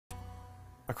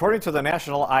According to the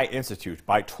National Eye Institute,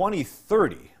 by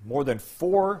 2030, more than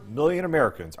 4 million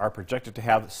Americans are projected to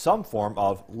have some form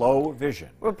of low vision.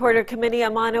 Reporter Kamini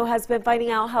Amano has been finding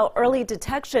out how early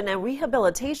detection and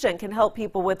rehabilitation can help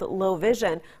people with low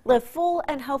vision live full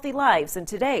and healthy lives in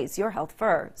today's Your Health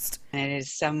First. And it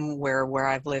is somewhere where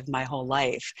I've lived my whole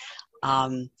life.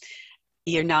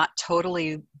 You're not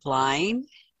totally blind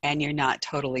and you're not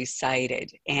totally sighted.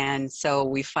 And so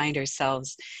we find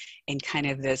ourselves in kind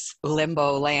of this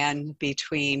limbo land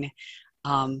between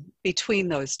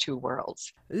those two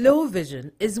worlds. Low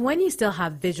vision is when you still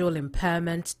have visual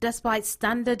impairment despite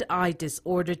standard eye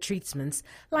disorder treatments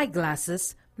like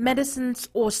glasses, medicines,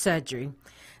 or surgery.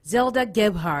 Zelda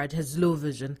Gebhard has low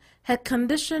vision. Her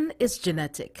condition is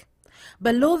genetic.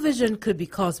 But low vision could be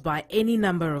caused by any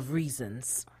number of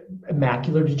reasons.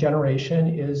 Macular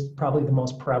degeneration is probably the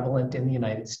most prevalent in the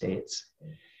United States.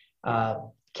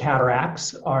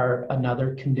 Cataracts are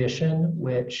another condition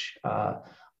which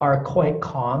are quite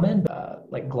common,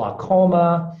 like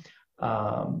glaucoma.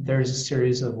 There's a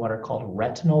series of what are called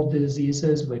retinal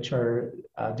diseases, which are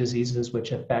diseases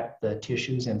which affect the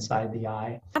tissues inside the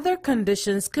eye. Other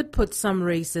conditions could put some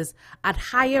races at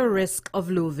higher risk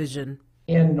of low vision.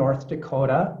 In North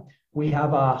Dakota, we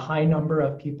have a high number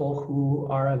of people who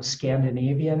are of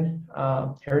Scandinavian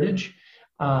heritage.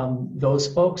 Those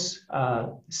folks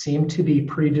seem to be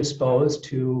predisposed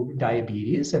to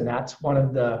diabetes, and that's one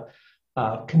of the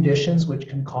conditions which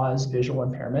can cause visual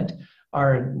impairment.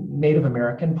 Our Native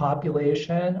American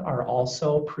population are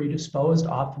also predisposed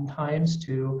oftentimes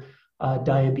to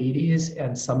diabetes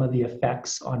and some of the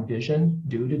effects on vision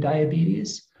due to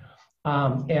diabetes.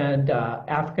 And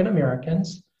African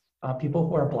Americans, people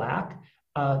who are Black,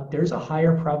 there's a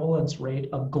higher prevalence rate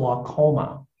of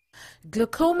glaucoma.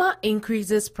 Glaucoma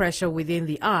increases pressure within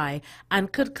the eye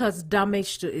and could cause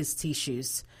damage to its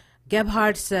tissues.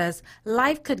 Gebhard says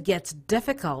life could get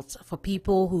difficult for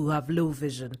people who have low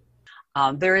vision.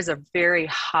 There is a very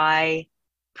high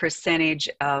percentage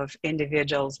of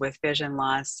individuals with vision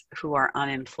loss who are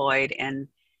unemployed, and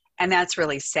that's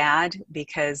really sad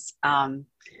because the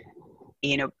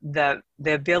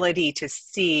ability to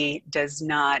see does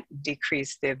not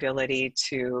decrease the ability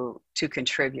to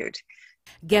contribute.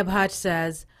 Gebhard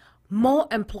says more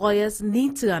employers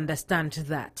need to understand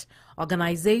that.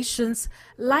 Organizations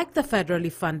like the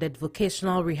federally funded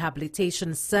Vocational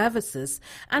Rehabilitation Services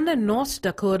and the North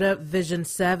Dakota Vision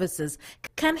Services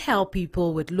can help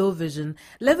people with low vision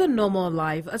live a normal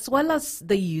life as well as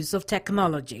the use of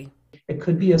technology. It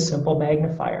could be a simple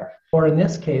magnifier, or in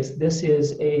this case, this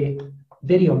is a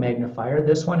video magnifier.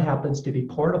 This one happens to be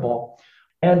portable.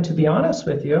 And to be honest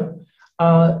with you,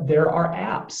 there are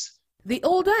apps. The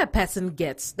older a person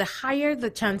gets, the higher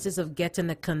the chances of getting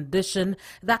a condition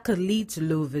that could lead to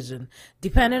low vision.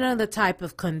 Depending on the type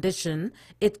of condition,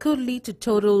 it could lead to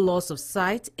total loss of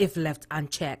sight if left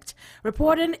unchecked.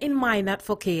 Reporting in Minot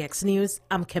for KX News,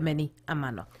 I'm Kamini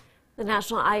Amano. The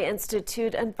National Eye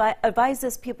Institute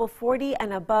advises people 40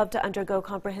 and above to undergo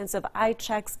comprehensive eye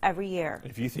checks every year.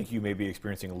 If you think you may be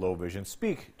experiencing low vision,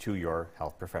 speak to your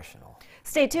health professional.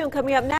 Stay tuned. Coming up next.